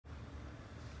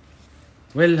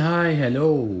Well, hi,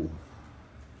 hello.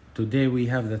 Today we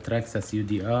have the Traxxas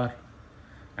UDR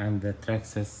and the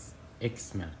Traxxas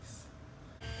X Max.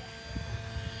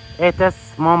 It is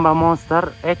Mamba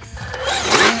Monster X.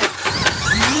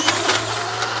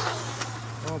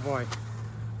 Oh boy.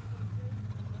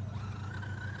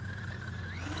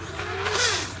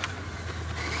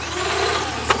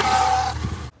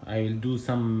 I will do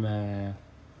some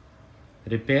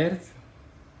repairs,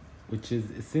 which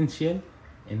is essential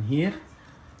in here,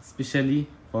 especially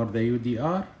for the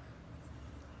UDR.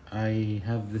 I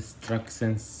have this truck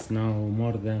since now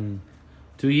more than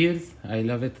 2 years. I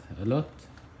love it a lot.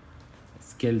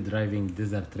 Skill driving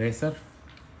desert racer.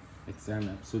 It's an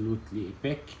absolutely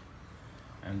epic.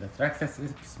 And the Traxxas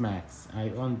X Max. I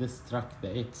own this truck,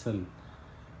 the XL,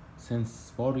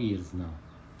 since 4 years now.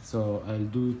 So I'll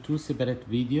do 2 separate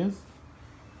videos.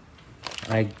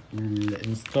 I will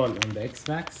install on the X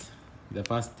Max the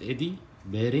fast eddy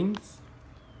bearings,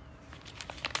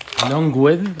 along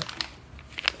with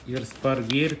your spar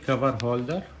gear cover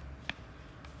holder.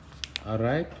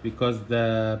 Alright, because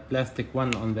the plastic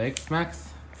one on the X Max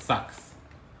sucks,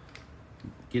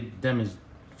 get damaged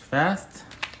fast.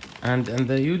 And in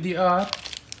the UDR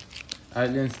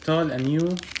I'll install a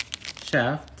new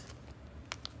shaft.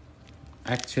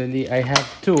 Actually I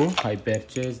have 2. I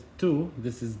purchased 2.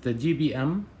 This is the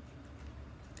GBM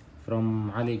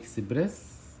from AliExpress,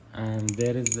 and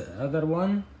there is the other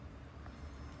one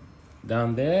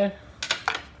down there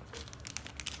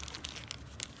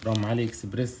from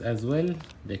AliExpress as well.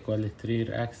 They call it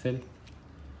rear axle,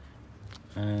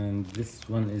 and this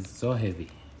one is so heavy.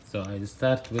 So I'll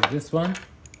start with this one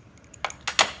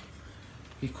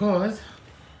because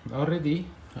already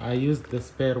I used the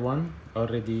spare one,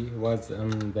 already was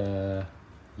on the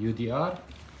UDR.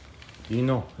 You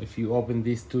know, if you open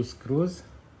these 2 screws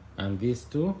and these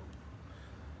 2,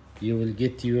 you will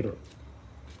get your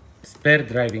spare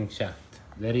driving shaft,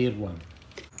 the rear one.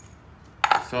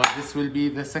 So this will be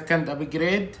the second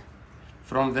upgrade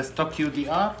from the stock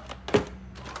UDR.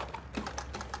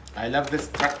 I love this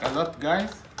truck a lot,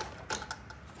 guys.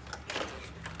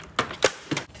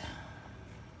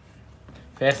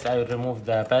 First I will remove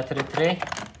the battery tray.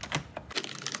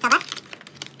 Cover.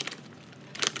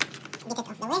 Get it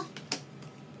off the way.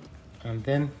 And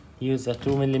then use a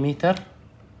 2mm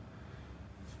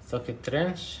socket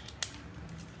wrench.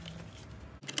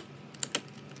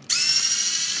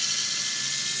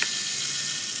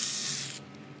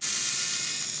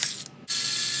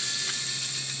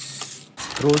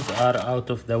 Screws are out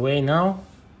of the way now.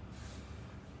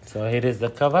 So here is the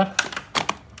cover.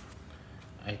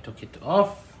 I took it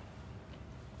off.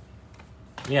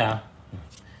 Yeah,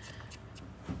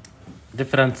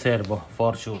 different servo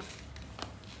for sure.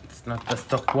 It's not the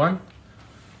stock one.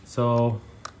 So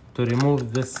to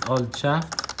remove this old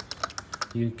shaft,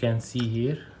 you can see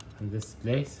here in this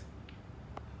place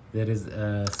there is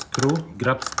a screw,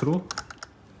 grab screw.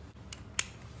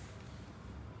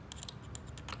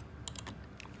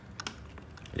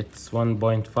 It's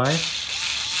 1.5.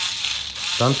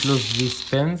 Don't lose these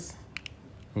pins,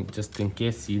 just in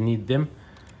case you need them,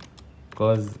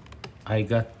 because I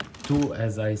got 2,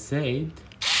 as I said,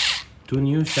 2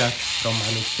 new shafts from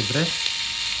AliExpress.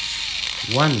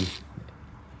 One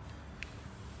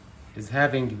is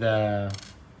having the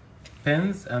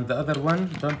pins and the other one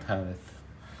don't have it.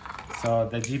 So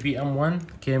the GBM one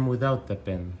came without the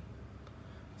pin,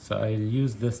 so I'll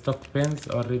use the stock pins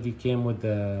already came with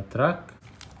the truck.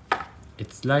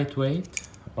 It's lightweight,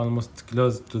 almost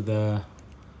close to the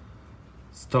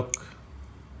stock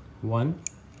one.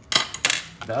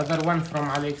 The other one from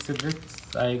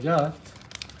AliExpress I got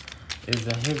is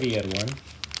a heavier one,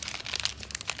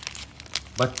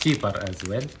 but cheaper as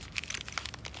well,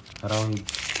 around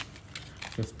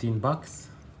 15 bucks,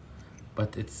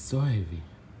 but it's so heavy.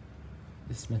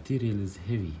 This material is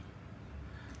heavy.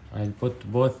 I'll put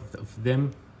both of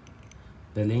them,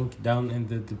 the link down in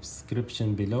the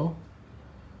description below.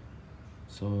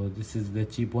 So this is the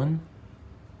cheap one,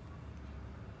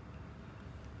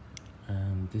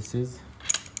 and this is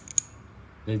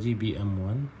the GBM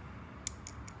one.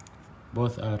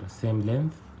 Both are same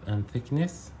length and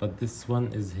thickness, but this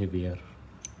one is heavier.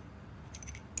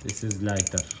 This is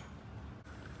lighter.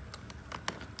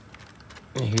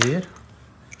 Here,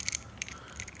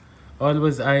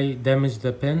 always I damage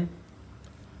the pin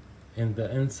in the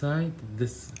inside.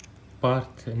 This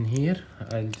part in here,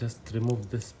 I'll just remove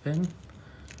this pin.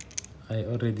 I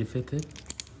already fit it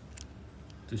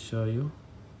to show you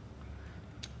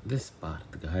this part,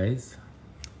 guys,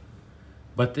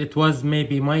 but it was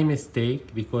maybe my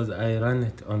mistake because I ran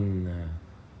it on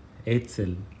 8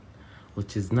 cell,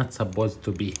 which is not supposed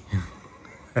to be.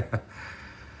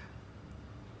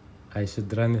 I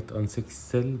should run it on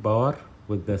 6-cell power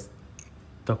with the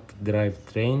stock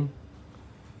drivetrain.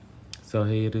 So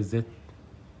here is it.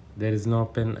 There is no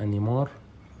pin anymore,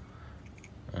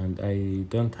 and I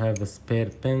don't have a spare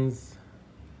pins,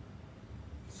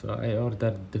 so I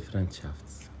ordered different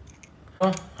shafts.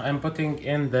 So I'm putting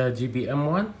in the GBM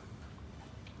one.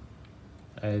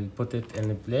 I'll put it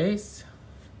in place.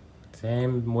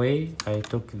 Same way I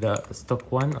took the stock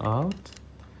one out.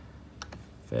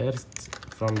 First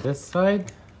from this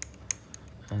side,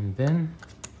 and then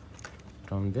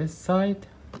from this side.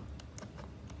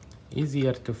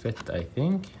 Easier to fit, I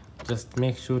think. Just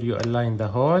make sure you align the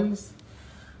holes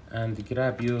and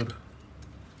grab your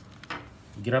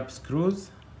grab screws,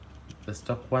 the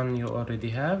stock one you already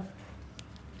have,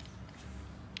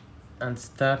 and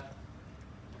start.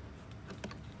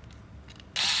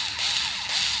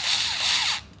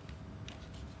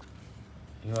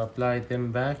 You apply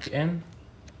them back in.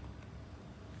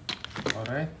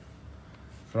 Alright,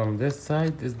 from this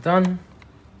side is done.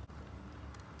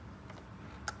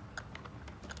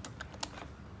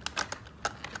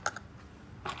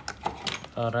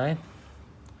 Alright,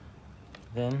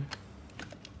 then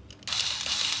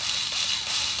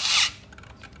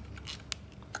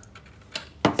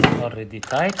it's already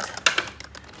tight.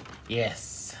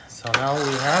 Yes, so now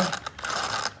we have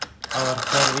our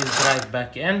 4-wheel drive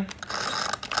back in,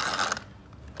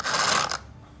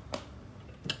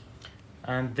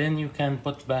 and then you can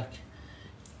put back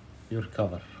your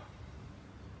cover.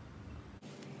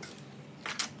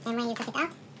 Same way you put it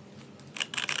out.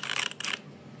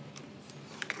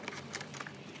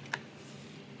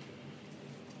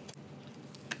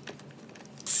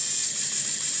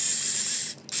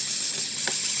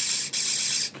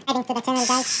 Heading to the channel,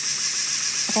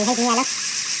 guys. It will help me a lot.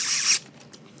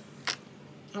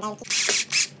 And I will keep,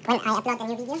 when I upload a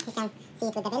new video, you can see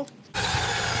it with the build.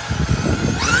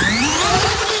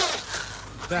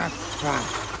 That's right.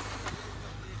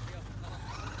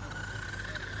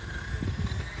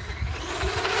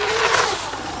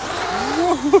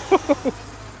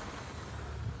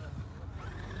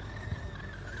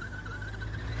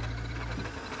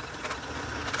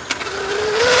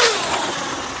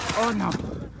 Oh no!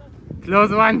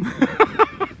 Close one!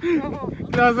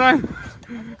 Close one!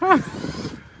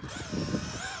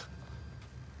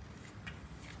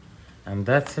 And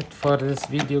that's it for this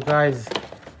video, guys.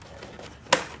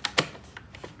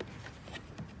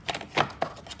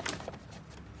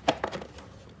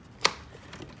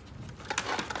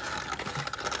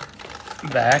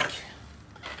 Back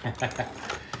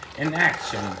in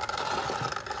action.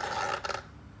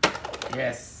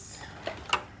 Yes.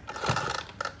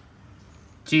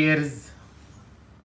 Cheers.